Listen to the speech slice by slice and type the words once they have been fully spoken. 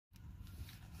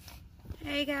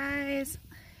Hey guys,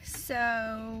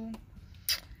 so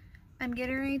I'm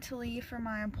getting ready to leave for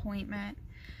my appointment.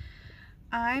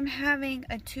 I'm having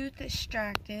a tooth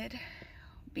extracted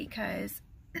because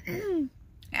I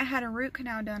had a root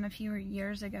canal done a few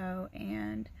years ago,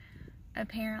 and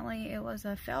apparently it was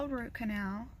a failed root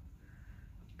canal.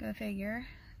 Go figure.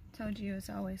 Told you it's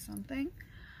always something.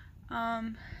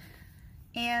 And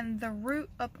the root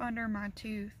up under my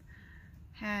tooth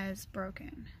has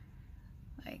broken,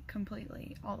 like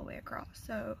completely all the way across.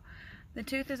 So the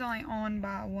tooth is only on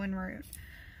by one root.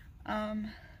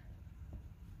 I'm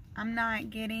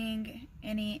not getting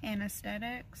any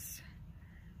anesthetics,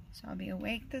 so I'll be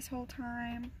awake this whole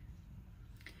time.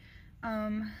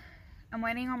 I'm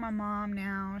waiting on my mom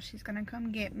now. She's gonna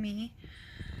come get me,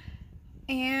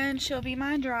 and she'll be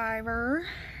my driver.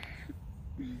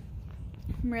 I'm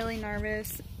really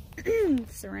nervous.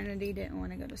 Serenity didn't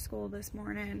want to go to school this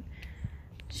morning.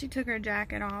 She took her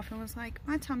jacket off and was like,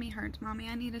 "My tummy hurts, Mommy.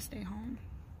 I need to stay home,"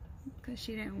 because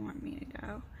she didn't want me to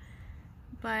go.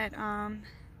 But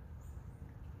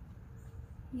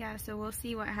yeah, so we'll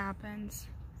see what happens.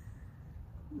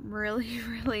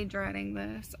 Really dreading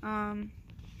this.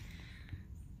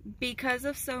 Because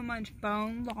of so much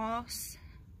bone loss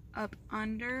up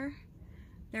under,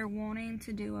 they're wanting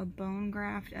to do a bone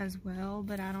graft as well,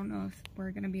 but I don't know if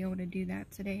we're going to be able to do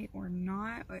that today or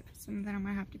not. Or if it's something I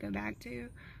might have to go back to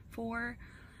for,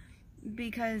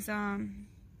 because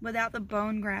without the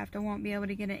bone graft I won't be able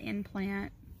to get an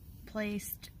implant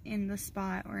placed in the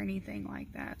spot or anything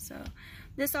like that. So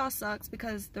this all sucks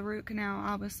because the root canal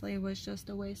obviously was just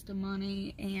a waste of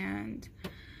money, and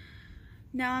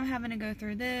now I'm having to go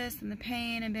through this and the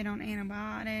pain and been on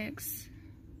antibiotics,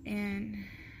 and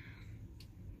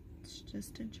it's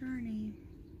just a journey.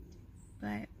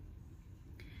 But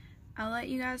I'll let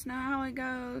you guys know how it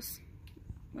goes.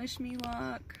 Wish me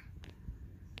luck.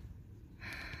 I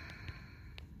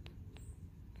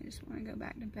just want to go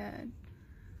back to bed.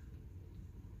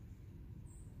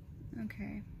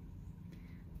 Okay,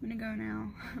 I'm gonna go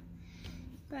now.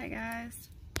 Bye guys.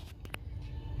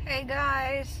 Hey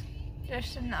guys,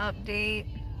 just an update.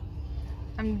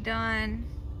 I'm done.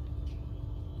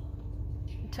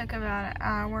 It took about an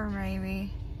hour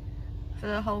maybe for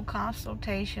the whole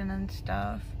consultation and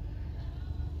stuff.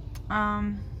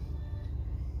 I'm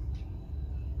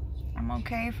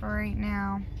okay for right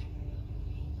now.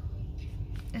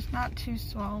 It's not too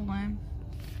swollen.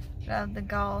 I have the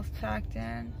gauze packed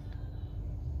in.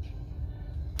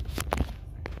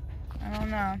 I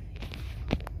don't know.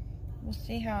 We'll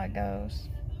see how it goes.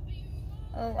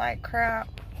 I look like crap.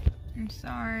 I'm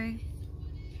sorry.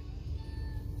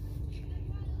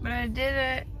 But I did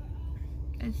it.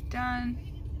 It's done.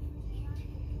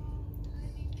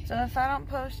 So if I don't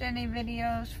post any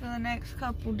videos for the next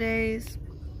couple days,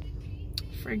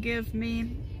 forgive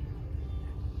me,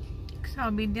 because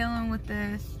I'll be dealing with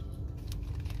this.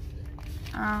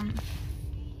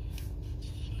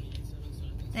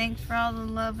 Thanks for all the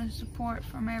love and support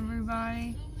from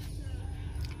everybody.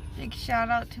 Big shout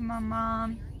out to my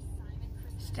mom.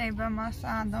 Stayed by my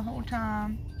side the whole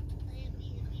time.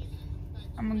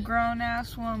 I'm a grown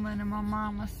ass woman and my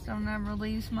mama still never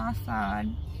leaves my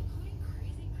side.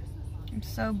 I'm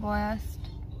so blessed.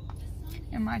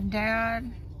 And my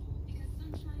dad,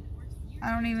 I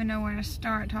don't even know where to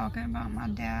start talking about my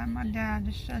dad. My dad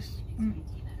is just an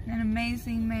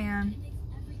amazing man.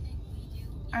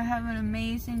 I have an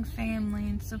amazing family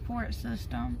and support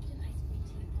system.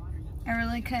 I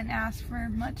really couldn't ask for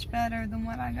much better than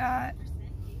what I got.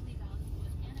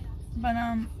 But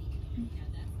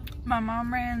my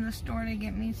mom ran in the store to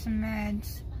get me some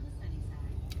meds.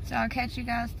 So I'll catch you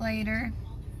guys later.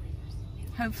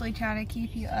 Hopefully try to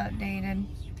keep you updated.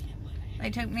 They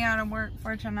took me out of work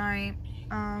for tonight.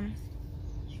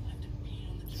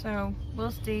 So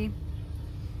we'll see.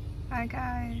 Bye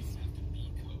guys.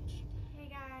 Hey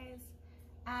guys.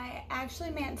 I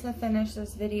actually meant to finish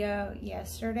this video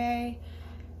yesterday.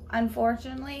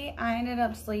 Unfortunately, I ended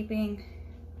up sleeping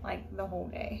like the whole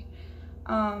day.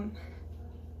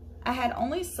 I had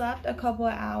only slept a couple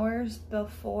of hours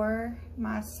before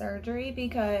my surgery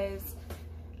because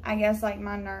I guess like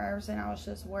my nerves, and I was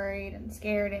just worried and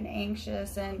scared and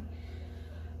anxious, and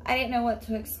I didn't know what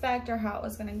to expect or how it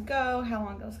was going to go, how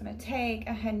long it was going to take.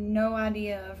 I had no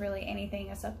idea of really anything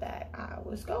except that I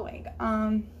was going.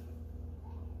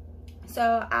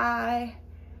 So I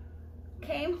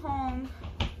came home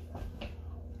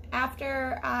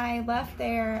after I left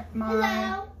there.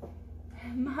 My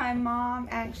mom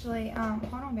actually,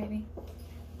 hold on baby.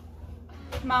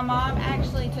 My mom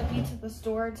actually took me to the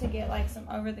store to get like some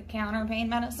over-the-counter pain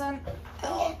medicine.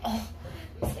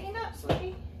 Stand up,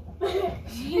 sweetie.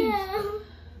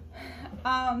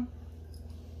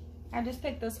 I just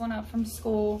picked this one up from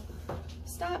school.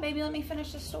 Stop, baby, let me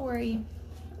finish the story.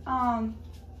 What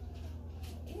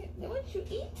did you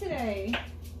eat today?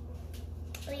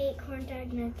 We ate corn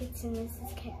dog nuggets and this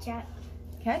is ketchup.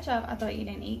 Ketchup? I thought you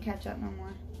didn't eat ketchup no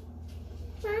more.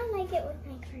 I like it with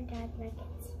my corn dog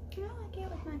nuggets. I like it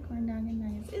with my corn dog and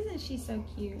nuggets. Isn't she so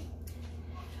cute?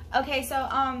 Okay, so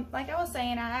like I was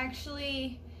saying, I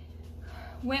actually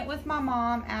went with my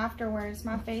mom afterwards.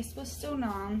 My face was still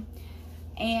numb,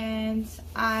 and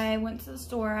I went to the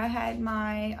store. I had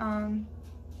my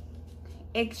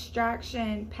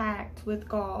extraction packed with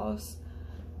gauze.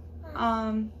 Did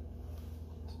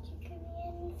you give me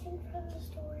anything from the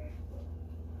store?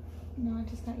 No, I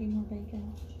just got you more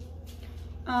bacon.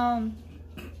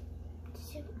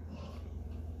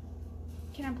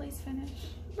 Can I please finish?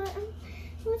 But I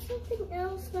want something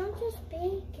else, not just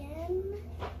bacon.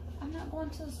 I'm not going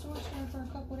to the store for a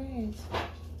couple days.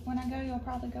 When I go, you'll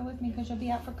probably go with me because you'll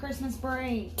be out for Christmas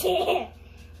break.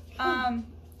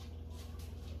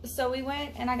 So we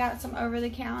went and I got some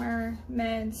over-the-counter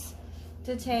meds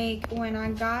to take. When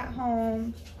I got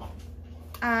home,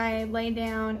 I laid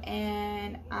down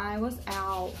and I was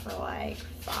out for like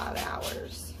 5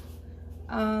 hours.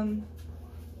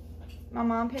 My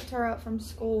mom picked her up from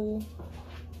school.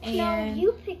 And no,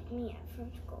 you picked me up from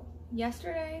school.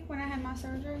 Yesterday when I had my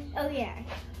surgery. Oh yeah.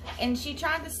 And she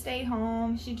tried to stay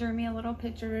home. She drew me a little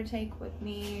picture to take with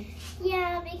me.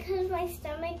 Yeah, because my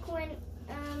stomach went,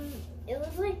 it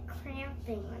was like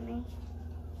cramping when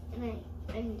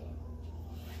I ended.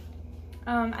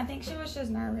 I think she was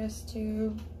just nervous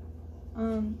too.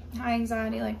 High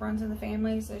anxiety like runs in the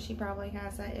family, so she probably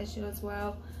has that issue as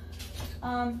well.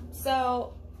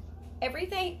 So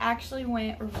everything actually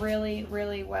went really,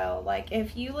 really well. Like,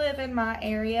 if you live in my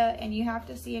area and you have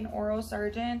to see an oral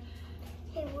surgeon,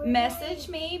 Hey, message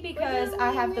me because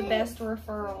I have the best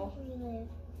referral.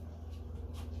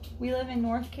 We live in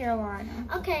North Carolina.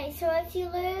 Okay, so if you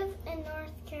live in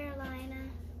North Carolina,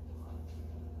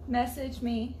 message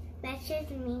me. Message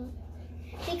me.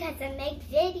 Because I make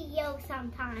videos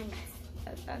sometimes.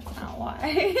 That's not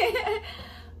why.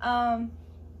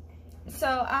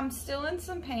 So I'm still in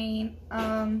some pain.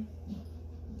 I'm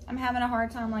having a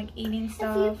hard time like eating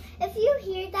stuff. If you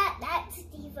hear that, that's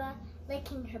Diva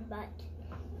licking her butt.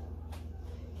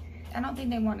 I don't think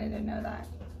they wanted to know that.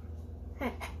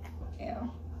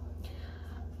 Ew.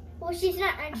 Well, she's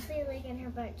not actually licking her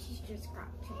butt. She's just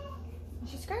scratching.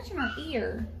 She's scratching her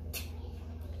ear.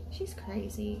 She's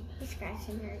crazy. She's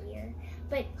scratching her ear,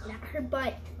 but not her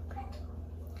butt.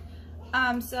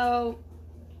 So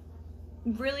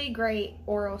really great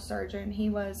oral surgeon. He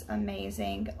was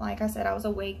amazing. Like I said, I was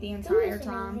awake the entire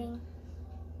time. Amazing?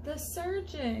 The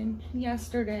surgeon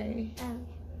yesterday.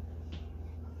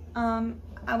 Oh.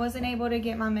 I wasn't able to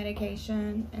get my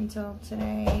medication until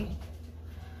today.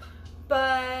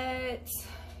 But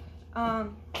I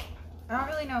don't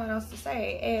really know what else to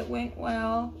say. It went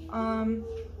well.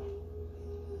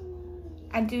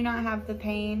 I do not have the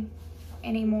pain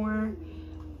anymore.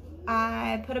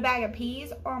 I put a bag of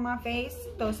peas on my face.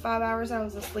 Those 5 hours I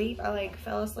was asleep, I like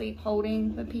fell asleep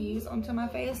holding the peas onto my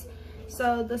face.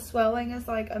 So the swelling is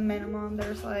like a minimum.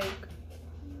 There's like,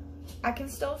 I can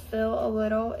still feel a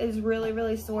little. It's really,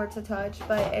 really sore to touch,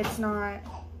 but it's not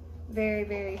very,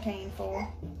 very painful.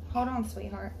 Hold on,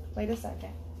 sweetheart. Wait a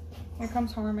second. Here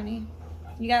comes Harmony.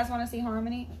 You guys want to see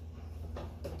Harmony?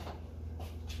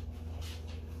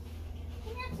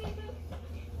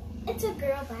 It's a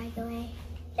girl, by the way.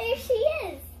 There she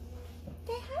is.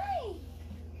 Say hi.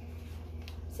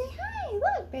 Say hi.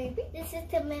 Look, baby. This is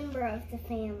the member of the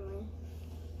family.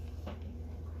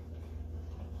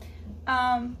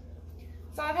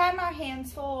 So I've had my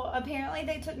hands full. Apparently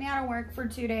they took me out of work for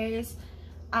 2 days.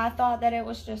 I thought that it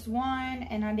was just one,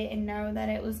 and I didn't know that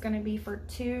it was going to be for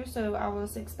 2, so I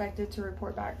was expected to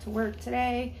report back to work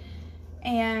today,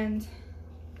 and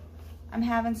I'm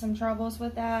having some troubles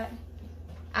with that.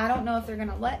 I don't know if they're going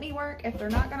to let me work, if they're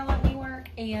not going to let me work,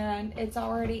 and it's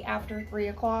already after 3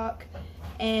 o'clock,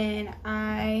 and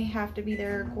I have to be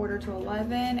there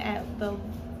 10:45 at the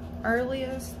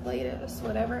earliest, latest,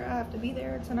 whatever. I have to be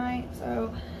there tonight,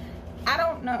 so I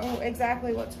don't know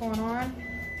exactly what's going on.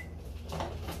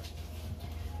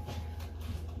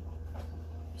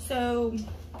 So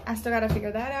I still gotta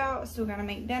figure that out. Still gotta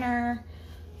make dinner.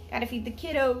 Gotta feed the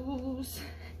kiddos.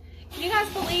 Can you guys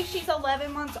believe she's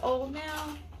 11 months old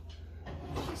now?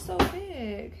 She's so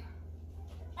big.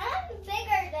 I'm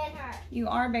bigger than her. You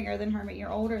are bigger than her, but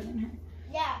you're older than her.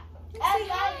 Yeah. I'm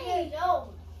 5 years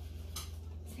old.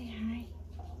 Say hi.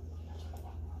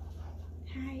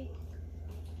 Hi.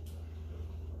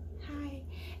 Hi.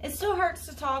 It still hurts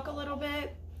to talk a little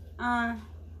bit.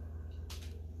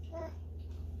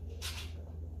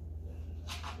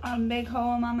 Big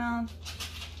hole in my mouth.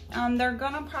 They're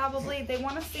gonna probably, they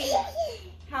want to see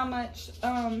how much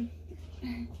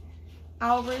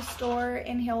I'll restore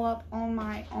and heal up on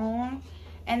my own.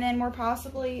 And then we're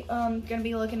possibly gonna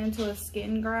be looking into a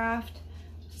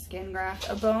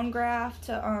a bone graft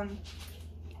to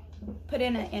put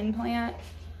in an implant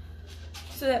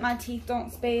so that my teeth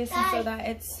don't space, and so that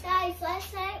it's... Guys,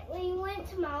 last night we went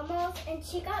to Mama's and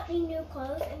she got me new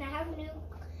clothes, and I have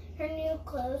her new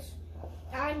clothes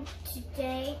on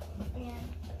today. And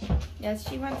yes,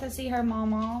 she went to see her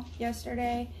mama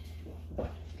yesterday.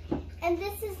 And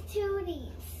this is Tootie's.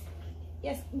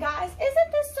 Yes, guys,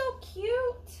 isn't this so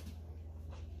cute?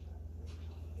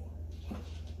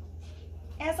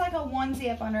 It has like a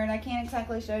onesie up under it. I can't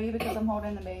exactly show you because I'm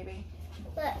holding the baby.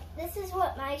 Look, this is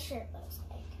what my shirt looks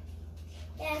like.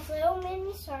 It has little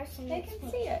mini stars in it. They can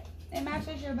see it. It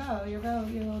matches your bow, your little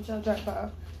JoJo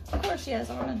bow. Of course she has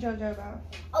on a JoJo bow.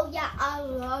 Oh yeah, I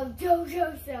love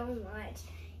JoJo so much.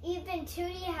 Even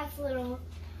Tootie has little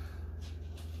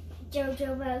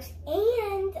JoJo bows,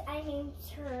 and I named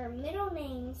her middle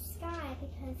name Sky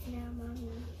because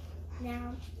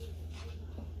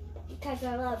because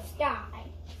I love Sky.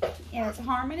 Yes,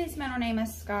 Harmony's middle name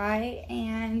is Sky,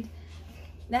 and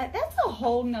that's a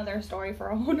whole nother story for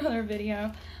a whole nother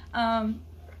video.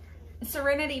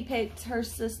 Serenity picked her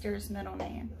sister's middle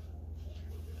name.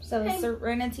 So it's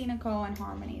Serenity Nicole and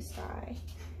Harmony Sky.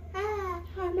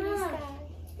 Harmony Sky.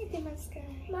 Look at my Sky.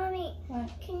 Mommy, what?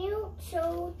 Can you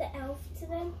show the elf to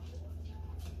them?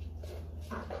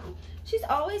 She's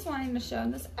always wanting to show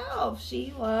this elf.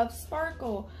 She loves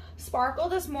Sparkle. Sparkle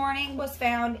this morning was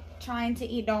found trying to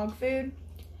eat dog food.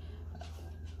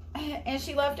 And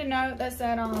she left a note that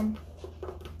said,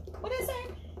 what is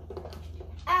it?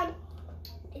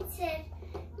 It said,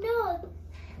 no,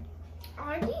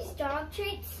 are these dog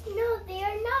treats? No, they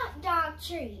are not dog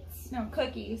treats. No,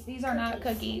 cookies. These are not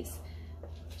cookies.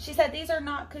 She said, these are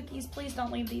not cookies. Please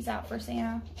don't leave these out for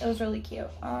Santa. It was really cute.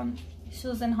 She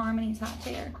was in Harmony's hot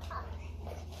chair.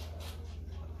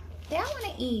 I want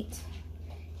to eat.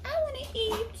 I want to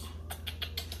eat.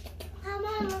 Come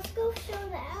on, let's go show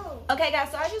the elf. Okay,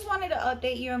 guys, so I just wanted to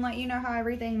update you and let you know how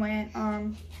everything went,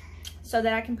 so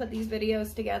that I can put these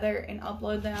videos together and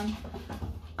upload them.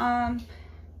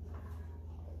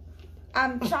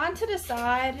 I'm trying to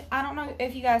decide. I don't know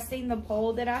if you guys seen the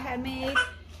poll that I had made.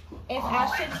 If I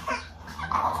should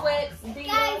switch the...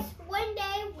 Guys, one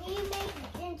day we made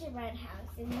a gingerbread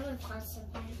house and it was awesome.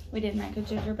 We did make a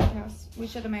gingerbread house. We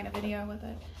should have made a video with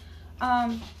it.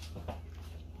 I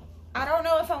don't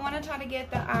know if I want to try to get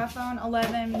the iPhone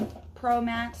 11 Pro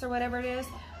Max or whatever it is,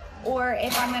 or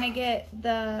if I'm going to get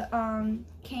the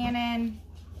Canon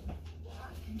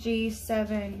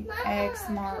G7X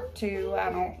Mark II. I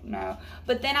don't know.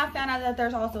 But then I found out that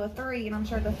there's also a 3, and I'm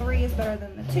sure the 3 is better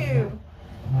than the 2.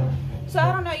 So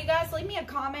I don't know, you guys, leave me a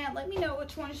comment. Let me know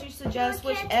which ones you suggest,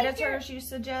 which editors you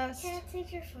suggest. Can I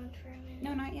take your phone for a minute?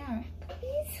 No, not yet.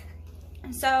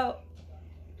 Please? So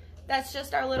that's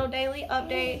just our little daily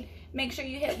update. Make sure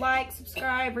you hit like,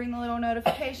 subscribe, ring the little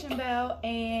notification bell,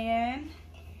 and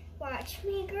watch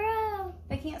me grow.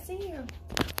 They can't see you.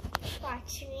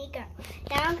 Watch me go.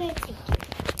 Now I'm going to take you.